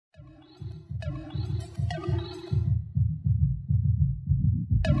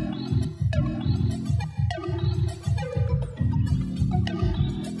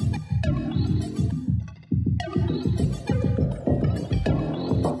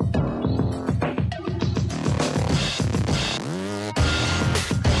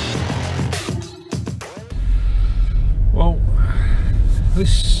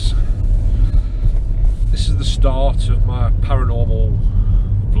start of my paranormal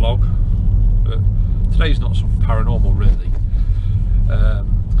vlog, but today's not so paranormal really.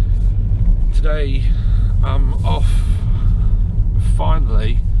 Today I'm off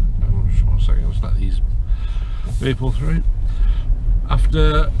finally. Just 1 second, let's let these people through.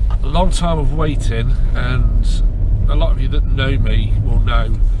 After a long time of waiting, and a lot of you that know me will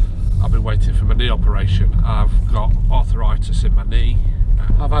know I've been waiting for my knee operation. I've got arthritis in my knee.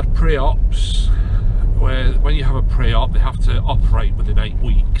 I've had pre-ops where when you have a pre-op they have to operate within 8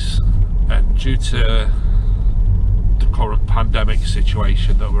 weeks, and due to the current pandemic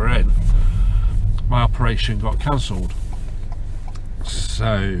situation that we're in, my operation got cancelled.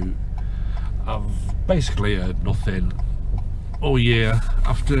 So I've basically heard nothing all year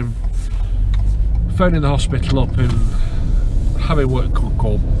after phoning the hospital up and having what it could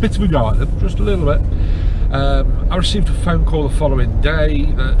call a bit of a garden, just a little bit. I received a phone call the following day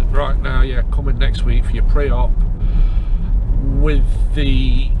that right now, yeah, coming next week for your pre-op, with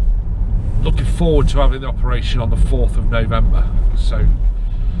the looking forward to having the operation on the 4th of November. So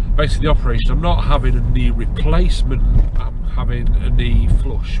basically the operation, I'm not having a knee replacement, I'm having a knee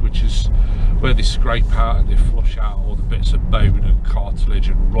flush, which is where they scrape out and they flush out all the bits of bone and cartilage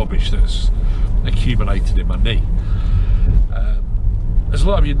and rubbish that's accumulated in my knee. As a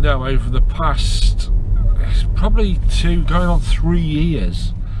lot of you know, over the past probably 2 going on 3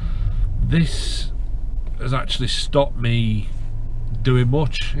 years, this has actually stopped me doing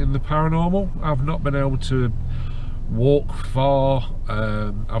much in the paranormal. I've not been able to walk far,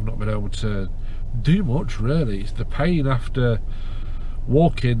 I've not been able to do much really. The pain after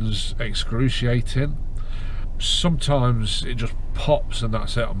walking's excruciating. Sometimes it just pops and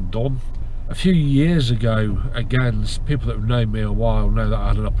that's it, I'm done. A few years ago, again, people that have known me a while know that I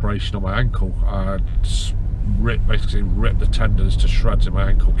had an operation on my ankle. I basically ripped the tendons to shreds in my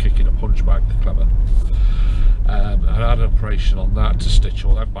ankle kicking a punch bag, clever. And I had an operation on that to stitch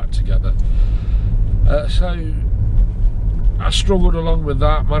all that back together. So I struggled along with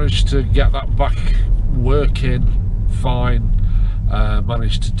that, managed to get that back working fine,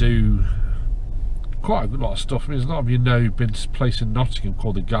 managed to do quite a lot of stuff. I mean, there's a lot of you know been to a place in Nottingham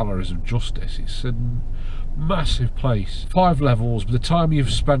called the Galleries of Justice. It's a massive place, 5 levels. By the time you've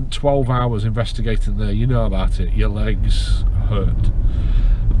spent 12 hours investigating there, you know about it, your legs hurt.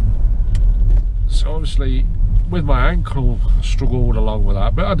 So obviously with my ankle I struggled along with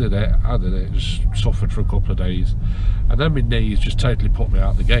that, but I did it, just suffered for a couple of days, and then my knees just totally put me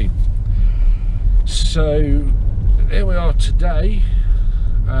out of the game. So here we are today.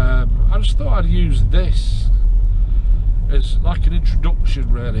 I just thought I'd use this as like an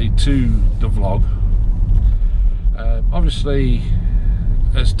introduction really to the vlog. Obviously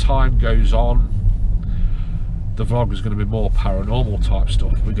as time goes on, the vlog is going to be more paranormal type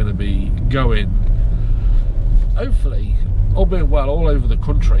stuff. We're going to be going, hopefully, all being well, all over the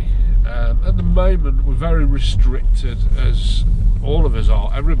country. At the moment we're very restricted, as all of us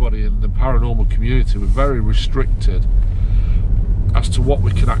are, everybody in the paranormal community, we're very restricted as to what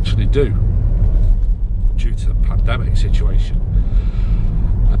we can actually do due to the pandemic situation.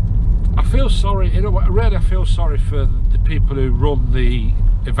 I feel sorry, you know, really I feel sorry for the people who run the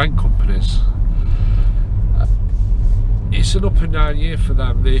event companies. It's an up and down year for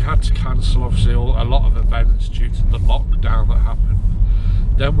them. They had to cancel obviously a lot of events due to the lockdown that happened.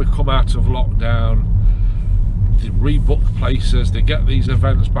 Then we come out of lockdown, they rebook places, they get these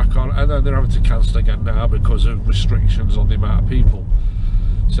events back on, and then they're having to cancel again now because of restrictions on the amount of people.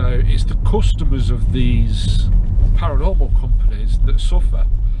 So it's the customers of these paranormal companies that suffer,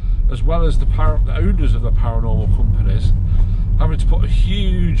 as well as the owners of the paranormal companies having to put a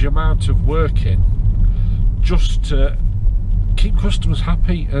huge amount of work in just to keep customers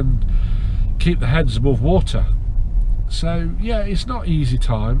happy and keep their heads above water. So yeah, it's not easy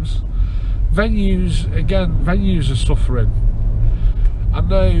times. Venues, again, venues are suffering. I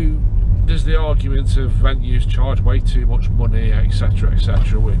know there's the argument of venues charge way too much money, etc,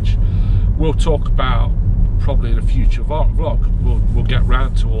 etc, which we'll talk about probably in a future vlog. We'll get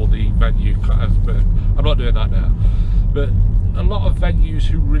round to all the venue, but I'm not doing that now. But a lot of venues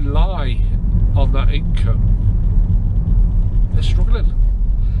who rely on that income, they're struggling.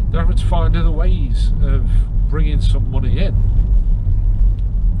 They're having to find other ways of bringing some money in.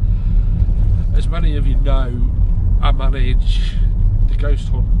 As many of you know, I manage the ghost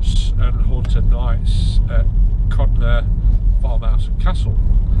hunts and haunted nights at Codner Farmhouse and Castle.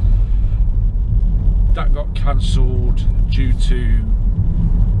 That got cancelled due to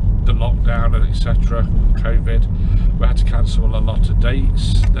the lockdown and etc, COVID. We had to cancel a lot of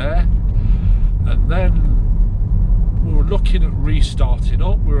dates there, and then we were looking at restarting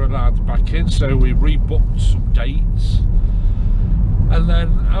up. We were allowed back in, so we rebooked some dates. And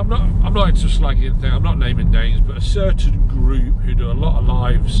then I'm not into slagging anything, I'm not naming names, but a certain group who do a lot of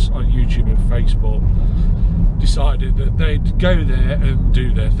lives on YouTube and Facebook decided that they'd go there and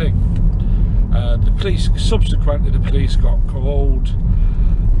do their thing. The police, subsequently the police got called,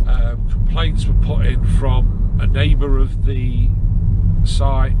 complaints were put in from a neighbour of the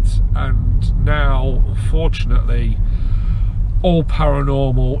site, and now unfortunately all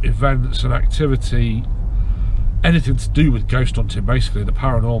paranormal events and activity, anything to do with ghost hunting, basically the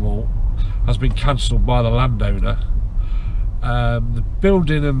paranormal, has been cancelled by the landowner. The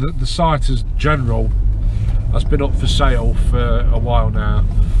building and the site as general has been up for sale for a while now.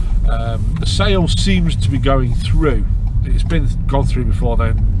 The sale seems to be going through. It's been gone through before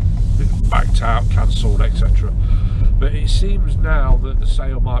then, backed out, cancelled, etc. But it seems now that the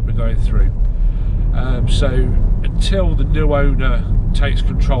sale might be going through. So until the new owner takes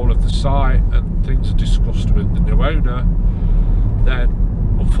control of the site and things are discussed with the new owner, then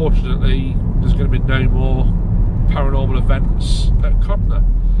unfortunately there's going to be no more paranormal events at Codner.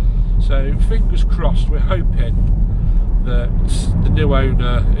 So fingers crossed, we're hoping that the new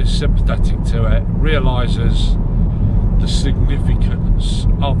owner is sympathetic to it, realises the significance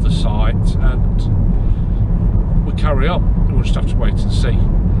of the site, and we carry on. We'll just have to wait and see.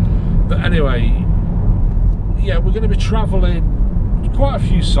 But anyway, yeah, we're going to be travelling quite a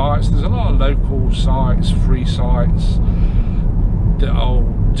few sites. There's a lot of local sites, free sites that I'll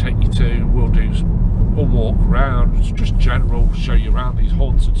take you to. We'll walk around, just general, show you around these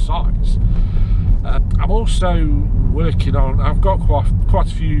haunted sites. I'm also working on, I've got quite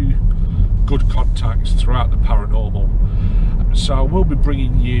a few good contacts throughout the paranormal, so I will be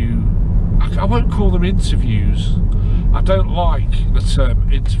bringing you, I won't call them interviews, I don't like the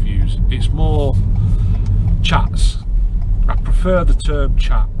term interviews, it's more chats. I prefer the term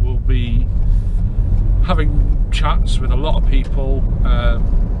chat. We'll be having chats with a lot of people,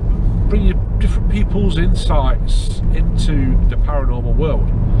 bring you different people's insights into the paranormal world.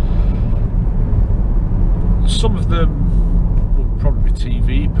 Some of them will probably be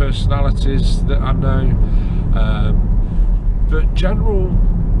TV personalities that I know, but general,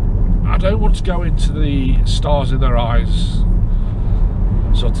 I don't want to go into the stars in their eyes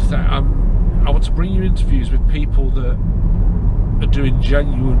sort of thing. I want to bring you interviews with people that are doing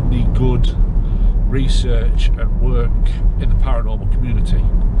genuinely good research and work in the paranormal community.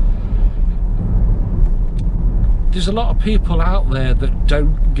 There's a lot of people out there that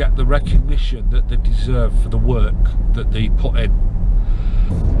don't get the recognition that they deserve for the work that they put in.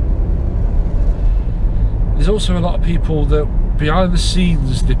 There's also a lot of people that behind the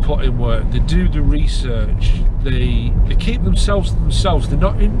scenes they put in work, they do the research, they keep themselves to themselves, they're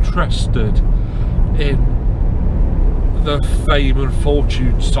not interested in the fame and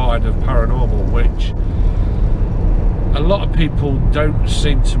fortune side of paranormal, which a lot of people don't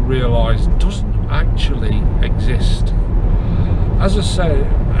seem to realise doesn't actually exist. As I say,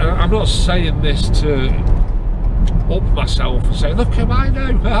 I'm not saying this to up myself and say, look at I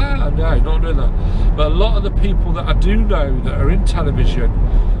know, no, not doing that. But a lot of the people that I do know that are in television,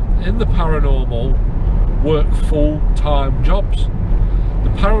 in the paranormal, work full-time jobs. The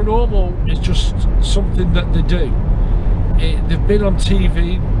paranormal is just something that they do. They've been on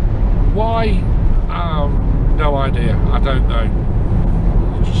TV. Why? No idea. I don't know.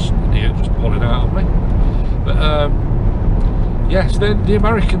 Just an ear just pulling out of me. But yes, then the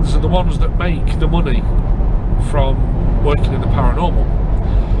Americans are the ones that make the money from working in the paranormal.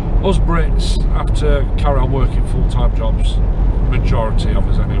 Us Brits have to carry on working full-time jobs, majority of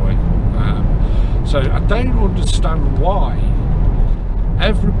us anyway. So I don't understand why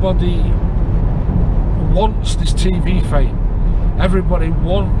everybody wants this TV fame. Everybody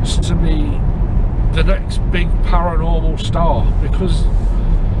wants to be the next big paranormal star, because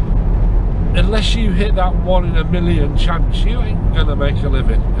unless you hit that 1 in a million chance, you ain't gonna make a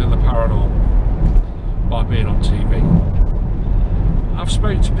living in the paranormal by being on TV. I've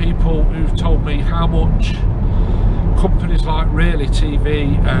spoken to people who've told me how much companies like Really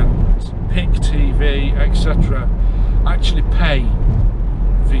TV and Pick TV, etc., actually pay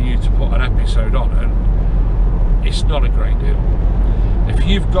for you to put an episode on, and it's not a great deal. If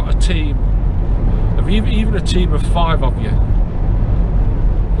you've got a team, even a team of 5 of you,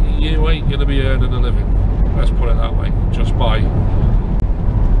 you ain't going to be earning a living, let's put it that way, just by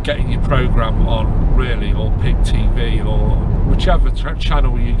getting your programme on Really or Pig TV or whichever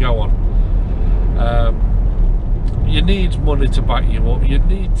channel you go on. You need money to back you up, you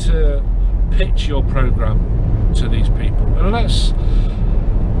need to pitch your programme to these people. And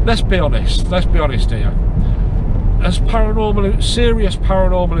let's be honest here. as serious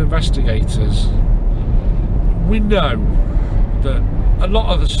paranormal investigators, we know that a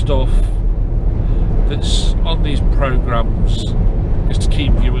lot of the stuff that's on these programs is to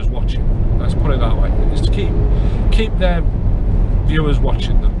keep viewers watching. Let's put it that way. It's to keep their viewers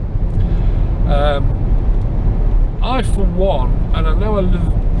watching them. I, for one, and I know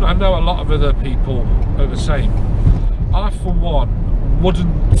a lot of other people are the same. I, for one,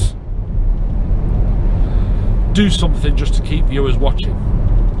 wouldn't do something just to keep viewers watching.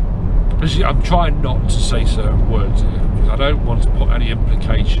 I'm trying not to say certain words here because I don't want to put any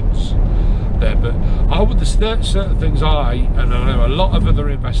implications there, but there's certain things and I know a lot of other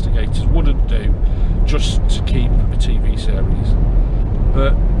investigators wouldn't do just to keep a TV series,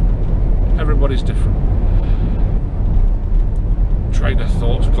 but everybody's different. Train of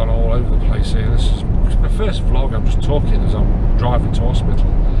thought's gone all over the place here. This is my first vlog. I'm just talking as I'm driving to hospital.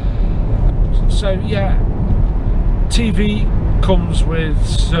 So yeah, TV comes with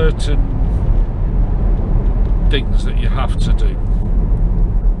certain things that you have to do.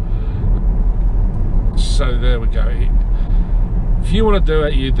 So there we go. If you want to do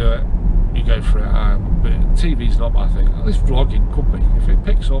it, you do it. You go for it. But TV's not my thing. At least vlogging could be. If it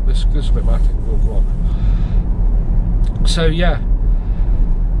picks up, this will be my thing. We'll vlog. So yeah,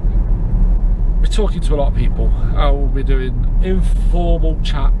 we're talking to a lot of people. I will be doing informal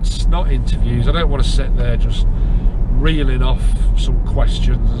chats, not interviews. I don't want to sit there just reeling off some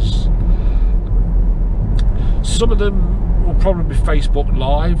questions. Some of them will probably be Facebook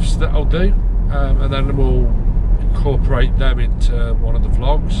Lives that I'll do, and then we'll incorporate them into one of the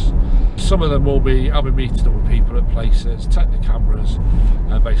vlogs. Some of them will be, I'll be meeting up with people at places, take the cameras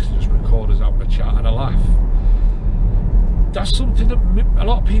and basically just record us having a chat and a laugh. That's something that a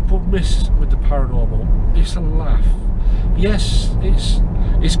lot of people miss with the paranormal. It's a laugh. Yes,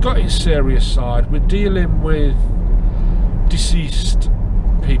 it's got its serious side. We're dealing with deceased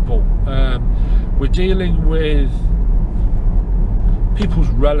people. We're dealing with people's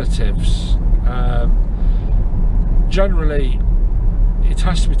relatives. Generally, it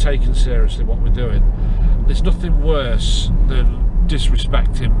has to be taken seriously what we're doing. There's nothing worse than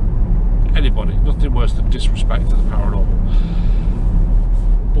disrespecting anybody. Nothing worse than disrespecting the paranormal.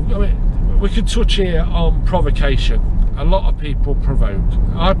 I mean, we can touch here on provocation. A lot of people provoke.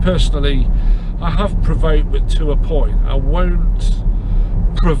 I personally, I have provoked, but to a point. I won't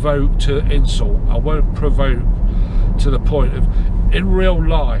provoke to insult. I won't provoke to the point of, in real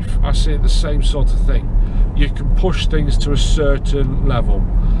life, I see it the same sort of thing. You can push things to a certain level.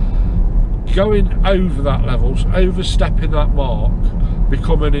 Going over that level, overstepping that mark,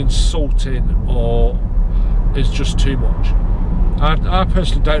 becoming insulting or is just too much. I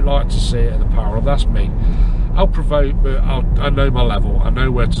personally don't like to see it in the paranormal. That's me. I'll provoke, but I know my level. I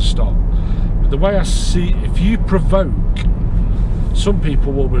know where to stop. But the way I see, if you provoke, some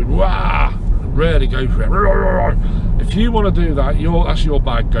people will be wah, really go for it. If you want to do that, that's your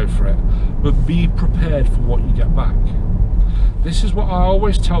bag. Go for it. But be prepared for what you get back. This is what I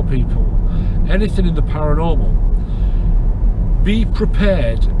always tell people. Anything in the paranormal, be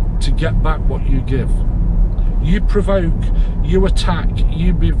prepared to get back what you give. You provoke, you attack,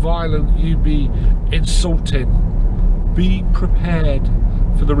 you be violent, you be insulting. Be prepared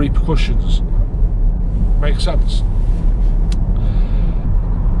for the repercussions. Makes sense?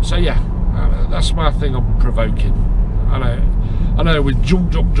 So yeah, that's my thing on provoking. I know we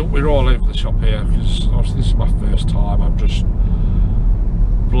jump, we're all over the shop here because obviously this is my first time. I'm just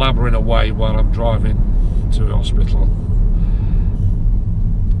blabbering away while I'm driving to the hospital.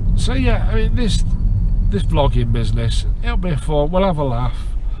 So yeah, I mean this vlogging business, it'll be fun. We'll have a laugh.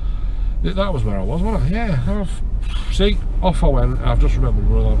 That was where I was, wasn't I? Yeah. See, off I went. I've just remembered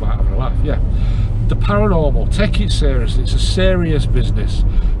we were all about having a laugh. Yeah. The paranormal, take it seriously. It's a serious business.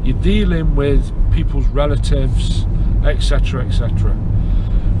 You're dealing with people's relatives, etc., etc.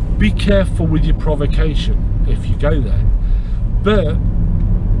 Be careful with your provocation if you go there, but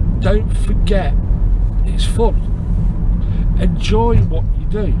don't forget it's fun. Enjoy what you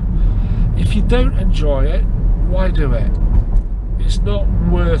do. If you don't enjoy it, why do it? It's not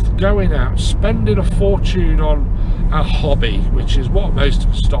worth going out, spending a fortune on a hobby, which is what most of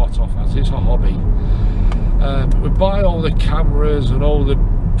us start off as. It's a hobby. We buy all the cameras and all the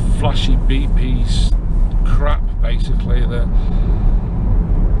flashy BPs crap, basically.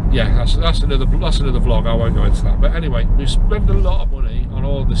 Yeah, that's another vlog. I won't go into that. But anyway, we spend a lot of money on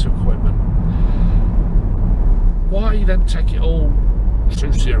all this equipment. Why then take it all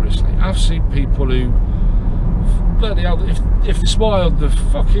too seriously? I've seen people who, bloody hell, if they smiled, the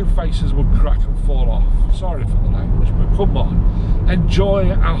fucking faces would crack and fall off. Sorry for the language, but come on,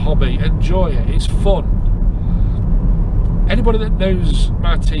 enjoy our hobby, enjoy it. It's fun. Anybody that knows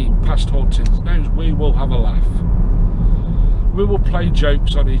my team, Past Hauntings, knows we will have a laugh. We will play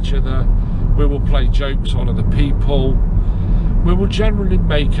jokes on each other. We will play jokes on other people. We will generally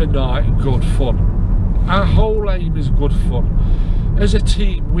make a night good fun. Our whole aim is good fun. As a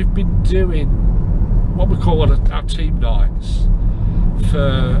team, we've been doing what we call our team nights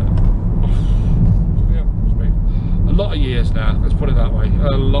for a lot of years now. Let's put it that way.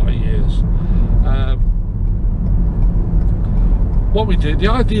 A lot of years. What we did, the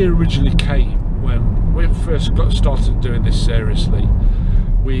idea originally came when we first got started doing this seriously.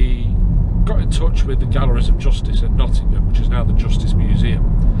 We got in touch with the Galleries of Justice in Nottingham, which is now the Justice Museum.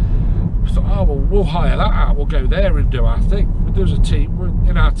 We thought, oh well, we'll hire that out, we'll go there and do our thing. But there's a team, we're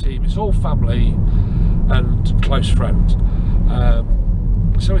in our team, it's all family and close friends.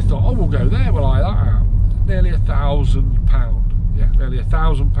 So we thought, oh, we'll go there, we'll hire that out. Nearly £1,000. Yeah, nearly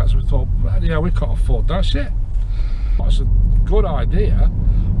 £1,000. So we thought, well, yeah, we can't afford that shit. That's a good idea.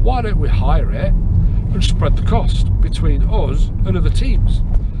 Why don't we hire it and spread the cost between us and other teams?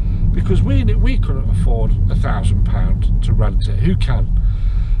 Because we couldn't afford £1,000 to rent it. Who can?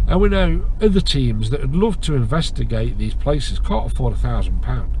 And we know other teams that would love to investigate these places can't afford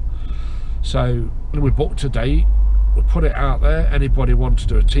 £1,000. So when we booked a date, we put it out there. Anybody want to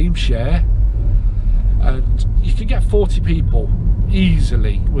do a team share? And you can get 40 people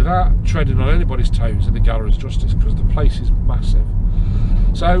easily without treading on anybody's toes in the Galleries of Justice, because the place is massive.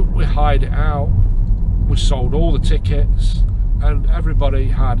 So we hired it out, we sold all the tickets, and everybody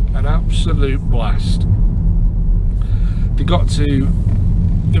had an absolute blast. They got to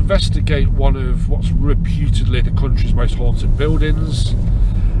investigate one of what's reputedly the country's most haunted buildings.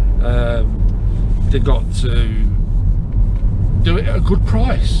 They got to do it at a good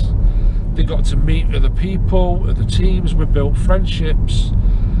price. They got to meet other people, other teams. We built friendships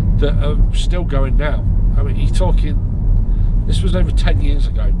that are still going now. I mean, you're talking, this was over 10 years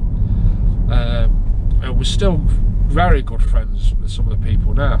ago. And we're still very good friends with some of the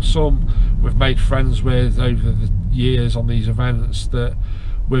people now. Some we've made friends with over the years on these events that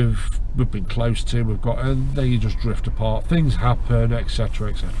we've been close to, and then you just drift apart. Things happen, etc,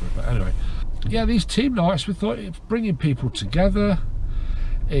 etc. But anyway, yeah, these team nights, we thought it's bringing people together.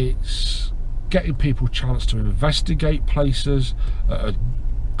 It's getting people a chance to investigate places at a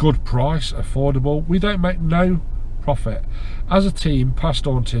good price, affordable. We don't make no profit. As a team, Past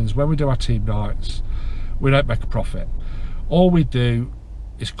Hauntings, when we do our team nights, we don't make a profit. All we do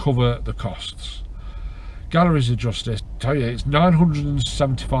is cover the costs. Galleries of Justice, tell you, it's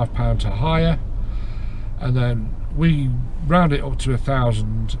 £975 to hire, and then we round it up to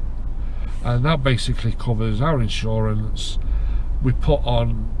 1,000, and that basically covers our insurance. We put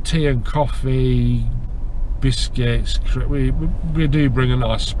on tea and coffee, biscuits. We do bring a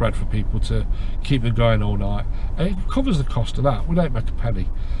nice spread for people to keep them going all night. And it covers the cost of that. We don't make a penny.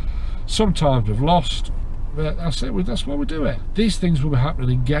 Sometimes we've lost, but that's it. That's why we do it. These things will be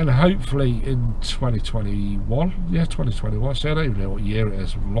happening again, hopefully in 2021. Yeah, 2021. So I don't even know what year it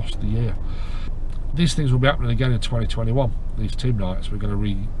is. We've lost the year. These things will be happening again in 2021. These team nights, we're going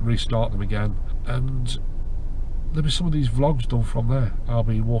to restart them again, and there'll be some of these vlogs done from there. I'll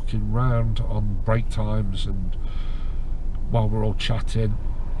be walking around on break times and while we're all chatting,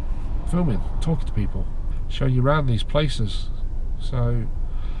 filming, talking to people, showing you around these places. So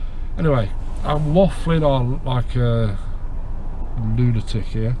anyway, I'm waffling on like a lunatic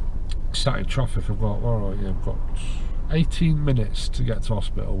here. Sat in traffic. I've got 18 minutes to get to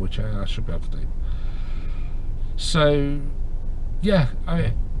hospital, which I should be able to do. So yeah,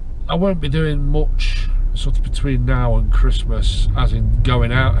 I won't be doing much sort of between now and Christmas, as in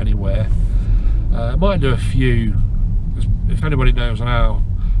going out anywhere. I might do a few. If anybody knows on our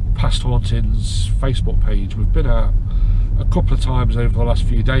Past Hauntings Facebook page, we've been out a couple of times over the last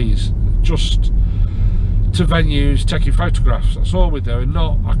few days, just to venues, taking photographs. That's all we're doing.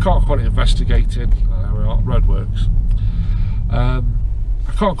 I can't call it investigating. We're at roadworks. I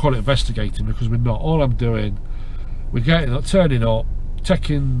can't call it investigating because we're not. All I'm doing, we're turning up,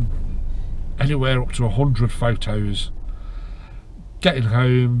 taking anywhere up to 100 photos, getting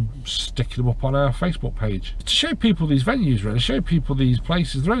home, sticking them up on our Facebook page to show people these venues, really, show people these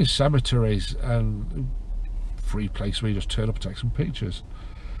places. They're only cemeteries and free place where you just turn up and take some pictures.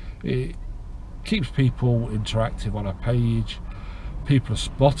 It keeps people interactive on our page. People are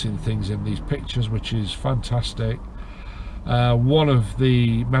spotting things in these pictures, which is fantastic. One of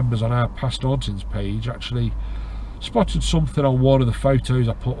the members on our Past Hauntings page actually spotted something on one of the photos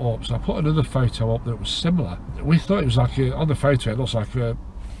I put up, so I put another photo up that was similar. We thought it was like on the photo it looks like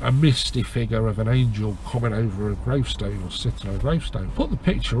a misty figure of an angel coming over a gravestone or sitting on a gravestone. Put the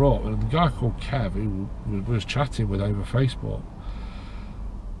picture up, and the guy called Kev, who was chatting with over Facebook,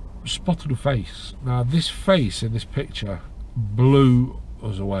 spotted a face. Now this face in this picture blew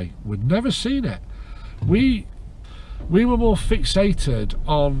us away. We'd never seen it. We were more fixated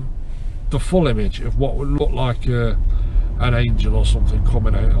on the full image of what would look like an angel or something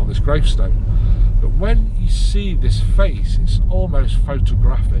coming out on this gravestone. But when you see this face, it's almost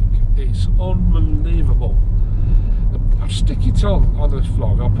photographic. It's unbelievable. I'll stick it on this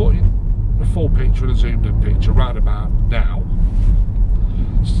vlog. I'll put in a full picture and a zoomed in picture right about now.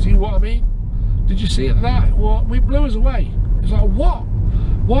 See what I mean? Did you see it that? Well, it blew us away. It's like, what?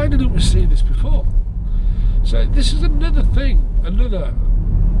 Why didn't we see this before? So this is another thing,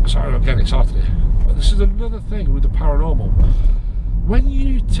 sorry, I'm getting excited here, but this is another thing with the paranormal. When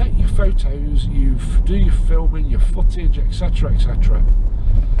you take your photos, you do your filming, your footage, etc, etc,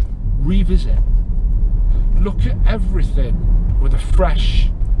 revisit. Look at everything with a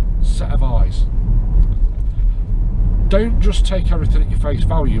fresh set of eyes. Don't just take everything at your face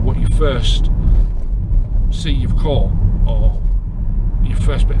value, what you first see you've caught, or your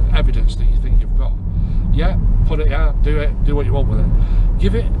first bit of evidence that you think you've got. Yeah, put it out, do what you want with it.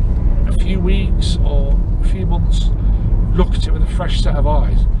 Give it a few weeks or a few months, look at it with a fresh set of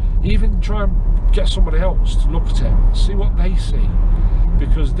eyes. Even try and get somebody else to look at it and see what they see.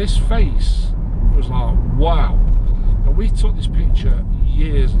 Because this face was like, wow. And we took this picture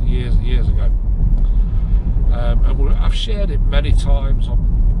years and years and years ago. And I've shared it many times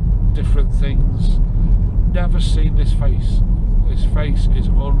on different things. Never seen this face. This face is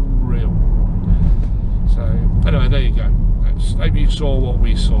unreal. So anyway, there you go. Maybe you saw what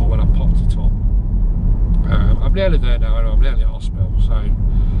we saw when I popped it up. I'm nearly there now. I'm nearly at hospital. So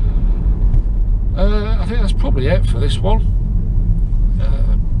I think that's probably it for this one.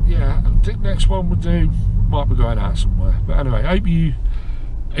 Yeah, I think next one we'll do might be going out somewhere. But anyway, I hope you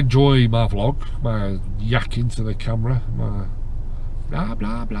enjoy my vlog, my yakking to the camera, my blah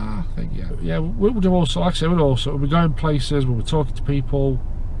blah blah thing. Yeah, we'll do also, like I said, we'll be going places, we'll be talking to people.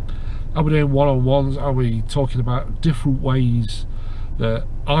 Are we doing one-on-ones? Are we talking about different ways that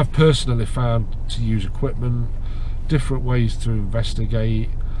I've personally found to use equipment, different ways to investigate,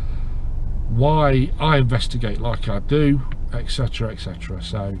 why I investigate like I do, etc, etc.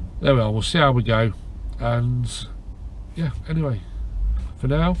 So there we are, we'll see how we go. And yeah, anyway, for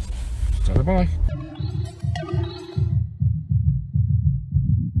now, bye.